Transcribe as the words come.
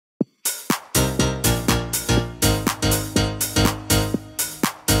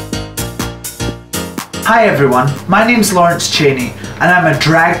Hi everyone, my name's Chaney and I'm a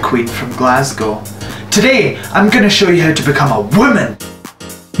drag queen from Glasgow. Today I'm going to show you how to become a woman.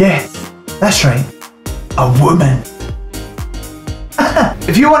 Yeah, that's right, a woman.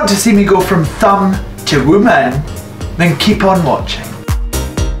 If you want to see me go from thumb to woman, then keep on watching.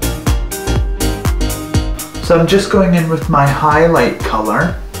 So I'm just going in with my highlight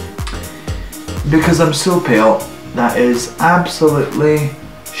colour because I'm so pale. That is absolutely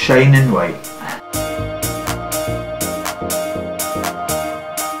shining white.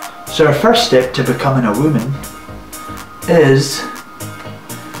 So our first step to becoming a woman is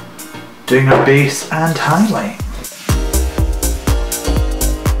doing our base and highlight.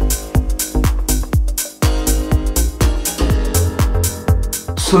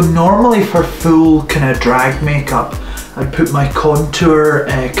 So normally for full kind of drag makeup, I'd put my contour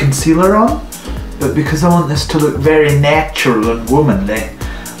concealer on, but because I want this to look very natural and womanly,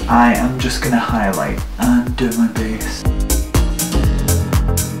 I am just going to highlight and do my base.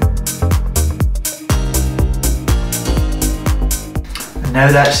 And now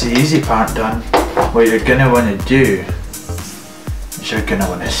that's the easy part done, what you're going to want to do is you're going to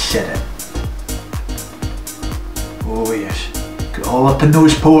want to set it. Oh yes. Get all up in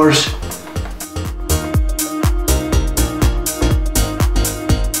those pores.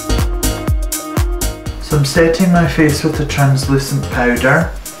 So I'm setting my face with a translucent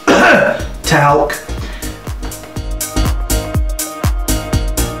powder, talc. So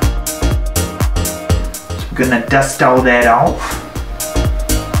I'm going to dust all that off.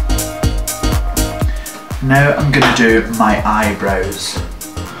 Now I'm going to do my eyebrows.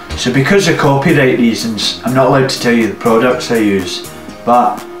 So because of copyright reasons, I'm not allowed to tell you the products I use,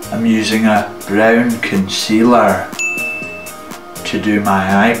 but I'm using a brown concealer to do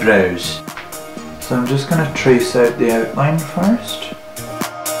my eyebrows. So I'm just going to trace out the outline first.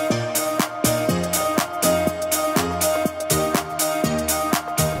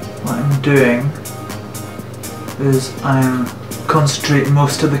 What I'm doing is I'm concentrating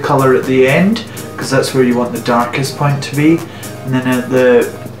most of the colour at the end, because that's where you want the darkest point to be, and then at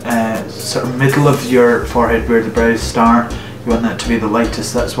the sort of middle of your forehead where the brows start, you want that to be the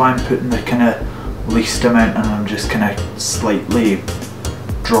lightest. That's why I'm putting the kind of least amount, and I'm just kind of slightly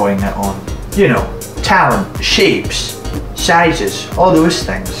drawing it on. You know, talent, shapes, sizes, all those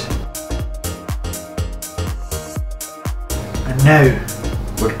things. And now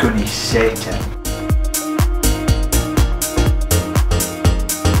we're going to set it.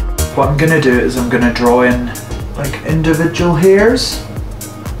 What I'm going to do is I'm going to draw in like individual hairs,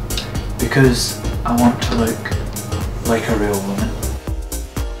 because I want to look like a real woman.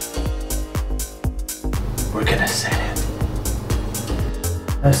 We're gonna set it.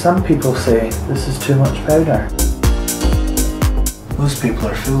 Now some people say this is too much powder. Those people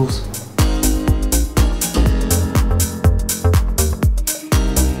are fools.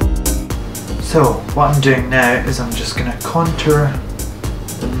 So what I'm doing now is I'm just gonna contour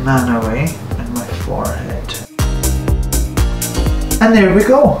the man away in my forehead. And there we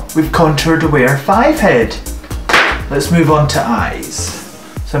go, we've contoured away our 5 head. Let's move on to eyes.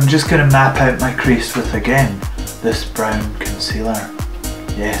 So I'm just going to map out my crease with, again, this brown concealer.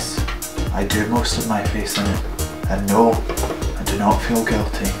 Yes, I do most of my face in it, and no, I do not feel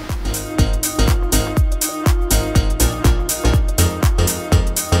guilty.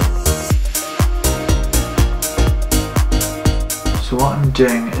 So what I'm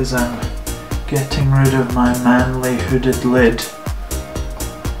doing is I'm getting rid of my manly hooded lid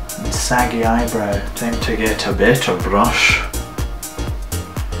and saggy eyebrow. Time to get a better brush,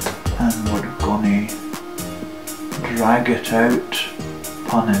 and we're gonna drag it out,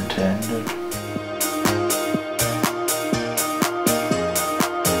 pun intended.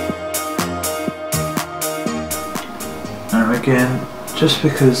 Now again, just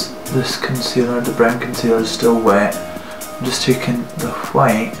because this concealer, the brown concealer, is still wet, I'm just taking the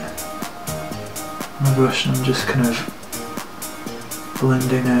white on the brush and I'm just kind of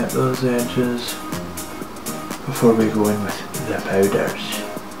blending out those edges before we go in with the powders.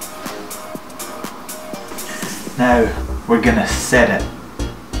 Now we're gonna set it.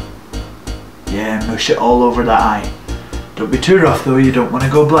 Yeah, mush it all over the eye. Don't be too rough though, you don't want to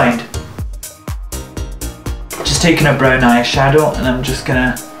go blind. Just taking a brown eyeshadow and I'm just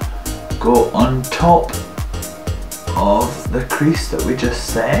gonna go on top of the crease that we just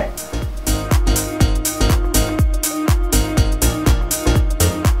set.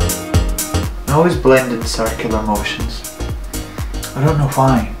 I always blend in circular motions. I don't know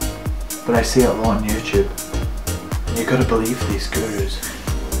why, but I see it a lot on YouTube. And you gotta believe these gurus.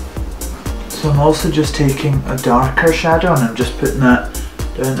 So I'm also just taking a darker shadow and I'm just putting that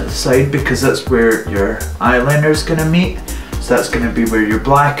down at the side because that's where your eyeliner is going to meet. So that's going to be where your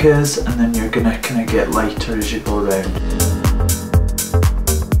black is, and then you're going to kind of get lighter as you go around.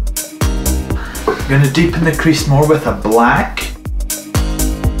 I'm going to deepen the crease more with a black.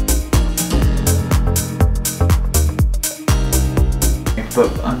 But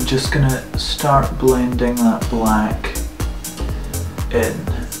I'm just going to start blending that black in.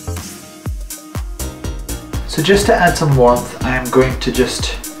 So just to add some warmth, I am going to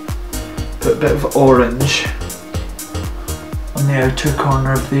just put a bit of orange on the outer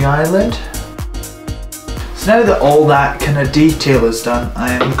corner of the eyelid. So now that all that kind of detail is done,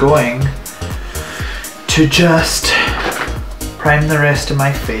 I am going to just prime the rest of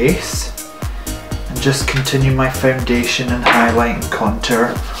my face and just continue my foundation and highlight and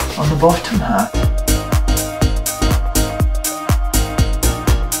contour on the bottom half.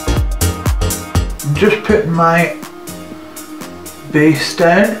 I'm just putting my base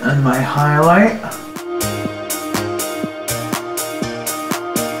down and my highlight.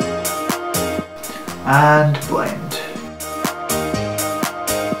 And blend.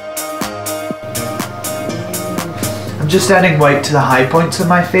 I'm just adding white to the high points of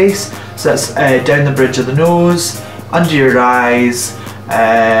my face. So that's down the bridge of the nose, under your eyes,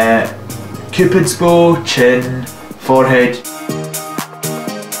 Cupid's bow, chin, forehead.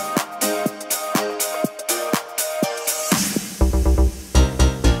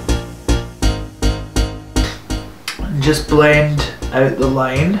 And just blend out the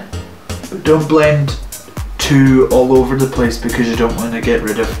line, but don't blend too all over the place because you don't want to get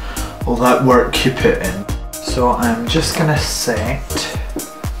rid of all that work you put in. So I'm just going to set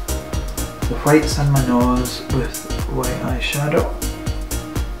the whites on my nose with white eyeshadow,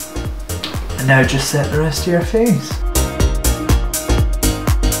 and now just set the rest of your face.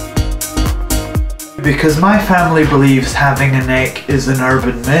 Because my family believes having a neck is an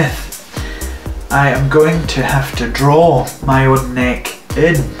urban myth, I am going to have to draw my own neck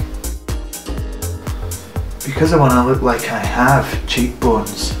in. Because I want to look like I have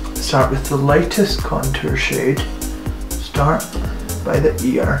cheekbones, start with the lightest contour shade. Start by the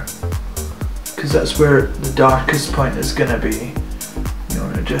ear, because that's where the darkest point is going to be. You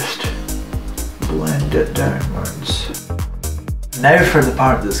want to just blend it downwards. Now for the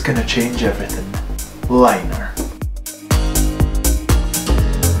part that's going to change everything. Liner.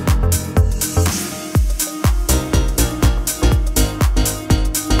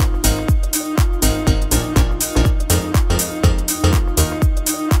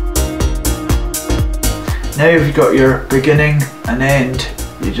 Now you've got your beginning and end,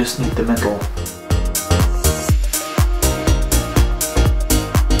 you just need the middle.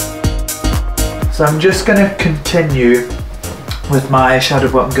 So I'm just going to continue with my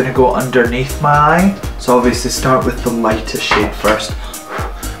eyeshadow, but I'm going to go underneath my eye. So obviously start with the lightest shade first,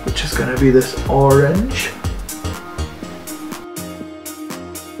 which is going to be this orange.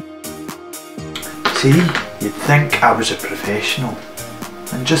 See, you'd think I was a professional.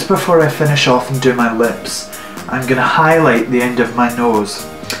 And just before I finish off and do my lips, I'm going to highlight the end of my nose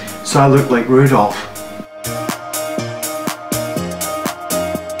so I look like Rudolph.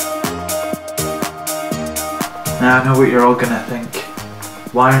 Now I know what you're all going to think.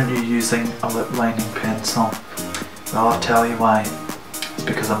 Why aren't you using a lip lining pencil? Well, I'll tell you why. It's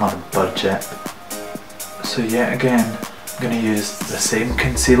because I'm on a budget. So yet again, I'm going to use the same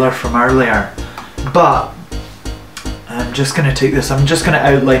concealer from earlier. But I'm just going to take this, I'm just going to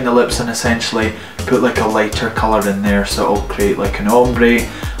outline the lips and essentially put like a lighter colour in there, so it'll create like an ombre,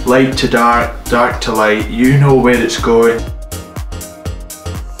 light to dark, dark to light, you know where it's going.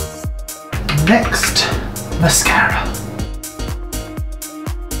 Next, mascara.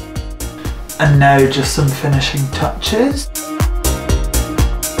 And now just some finishing touches.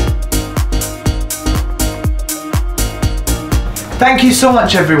 Thank you so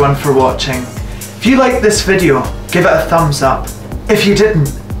much everyone for watching. If you liked this video, give it a thumbs up. If you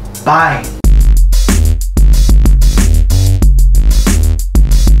didn't, bye.